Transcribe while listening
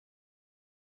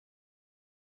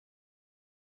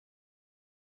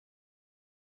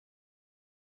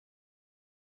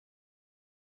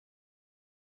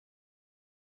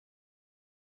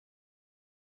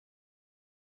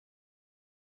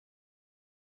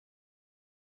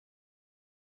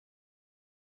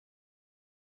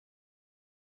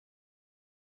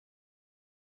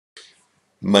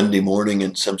Monday morning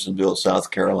in Simpsonville,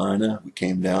 South Carolina. We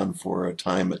came down for a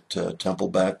time at Temple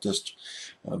Baptist,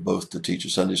 both to teach a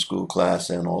Sunday school class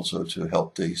and also to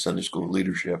help the Sunday school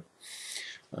leadership.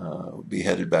 We'll be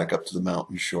headed back up to the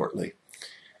mountains shortly.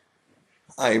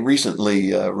 I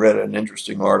recently read an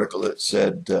interesting article that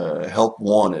said help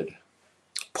wanted,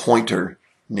 pointer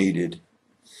needed.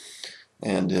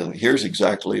 And here's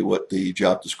exactly what the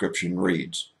job description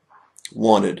reads.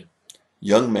 Wanted,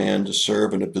 young man to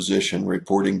serve in a position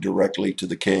reporting directly to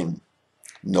the king.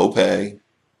 No pay,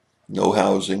 no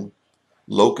housing,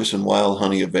 locust and wild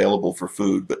honey available for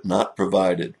food but not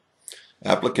provided.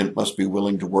 Applicant must be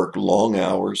willing to work long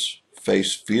hours,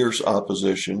 face fierce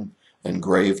opposition and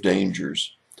grave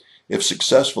dangers. If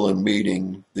successful in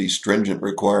meeting these stringent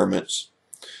requirements,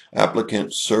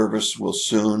 applicant service will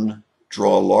soon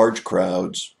draw large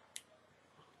crowds,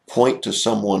 point to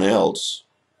someone else,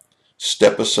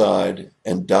 step aside,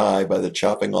 and die by the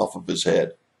chopping off of his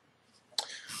head.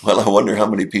 Well, I wonder how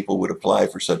many people would apply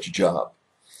for such a job.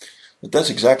 But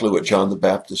that's exactly what John the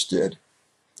Baptist did.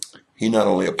 He not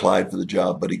only applied for the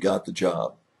job, but he got the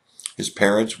job. His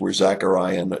parents were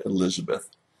Zachariah and Elizabeth.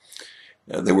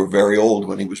 They were very old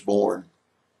when he was born.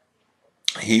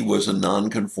 He was a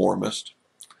nonconformist,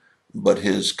 but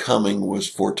his coming was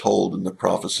foretold in the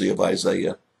prophecy of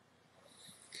Isaiah.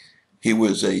 He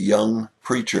was a young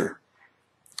preacher.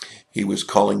 He was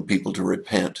calling people to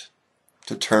repent,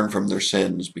 to turn from their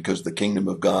sins because the kingdom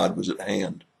of God was at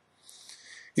hand.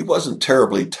 He wasn't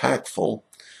terribly tactful.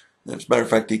 As a matter of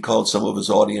fact, he called some of his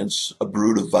audience a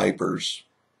brood of vipers.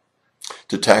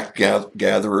 To tax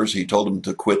gatherers, he told them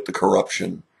to quit the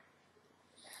corruption.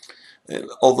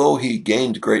 Although he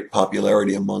gained great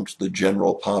popularity amongst the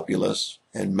general populace,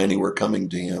 and many were coming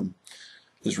to him,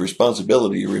 his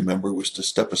responsibility, you remember, was to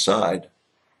step aside.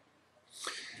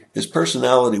 His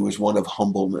personality was one of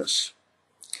humbleness.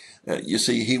 You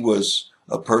see, he was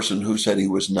a person who said he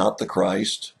was not the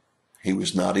Christ. He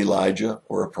was not Elijah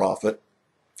or a prophet.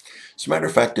 As a matter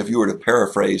of fact, if you were to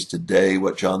paraphrase today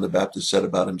what John the Baptist said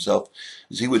about himself,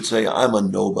 is he would say, I'm a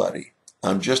nobody.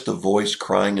 I'm just a voice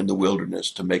crying in the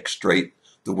wilderness to make straight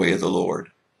the way of the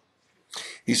Lord.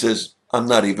 He says, I'm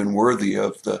not even worthy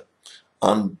of the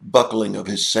unbuckling of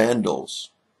his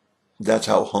sandals. That's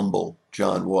how humble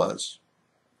John was.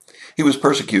 He was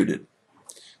persecuted,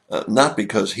 not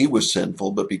because he was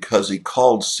sinful, but because he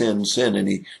called sin, sin, and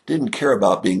he didn't care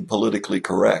about being politically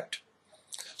correct.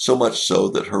 So much so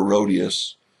that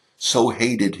Herodias so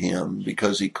hated him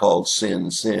because he called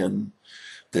sin, sin,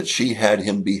 that she had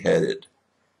him beheaded.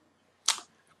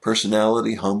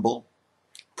 Personality, humble,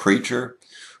 preacher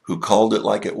who called it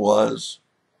like it was,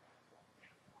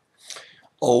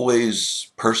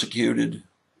 always persecuted,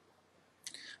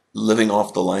 living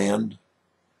off the land.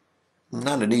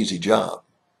 Not an easy job.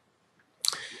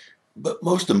 But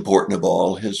most important of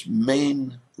all, his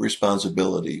main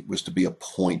responsibility was to be a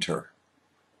pointer.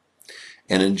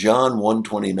 And in John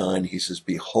 1:29, he says,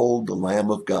 Behold the Lamb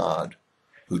of God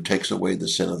who takes away the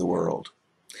sin of the world.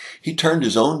 He turned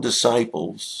his own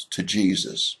disciples to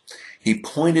Jesus. He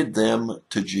pointed them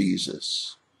to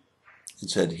Jesus and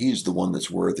said, he's the one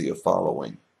that's worthy of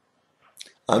following.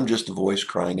 I'm just a voice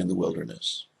crying in the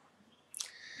wilderness.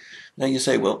 Now you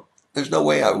say, well, there's no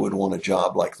way I would want a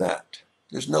job like that.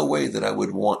 There's no way that I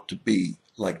would want to be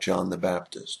like John the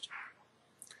Baptist.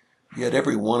 Yet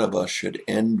every one of us should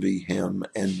envy him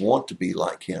and want to be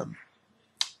like him.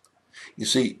 You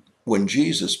see, when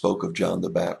Jesus spoke of John the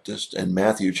Baptist in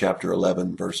Matthew chapter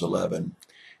 11, verse 11,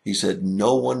 he said,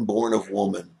 no one born of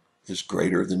woman is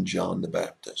greater than John the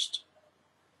Baptist.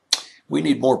 We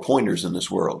need more pointers in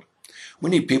this world. We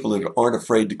need people that aren't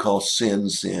afraid to call sin,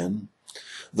 sin.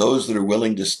 Those that are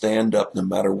willing to stand up no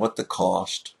matter what the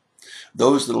cost.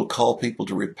 Those that will call people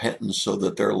to repentance so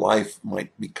that their life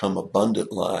might become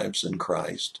abundant lives in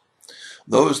Christ.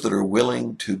 Those that are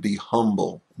willing to be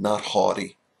humble, not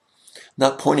haughty.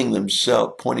 Not pointing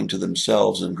to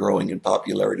themselves and growing in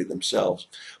popularity themselves,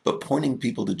 but pointing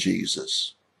people to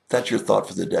Jesus. That's your thought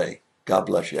for the day. God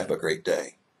bless you. Have a great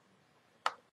day.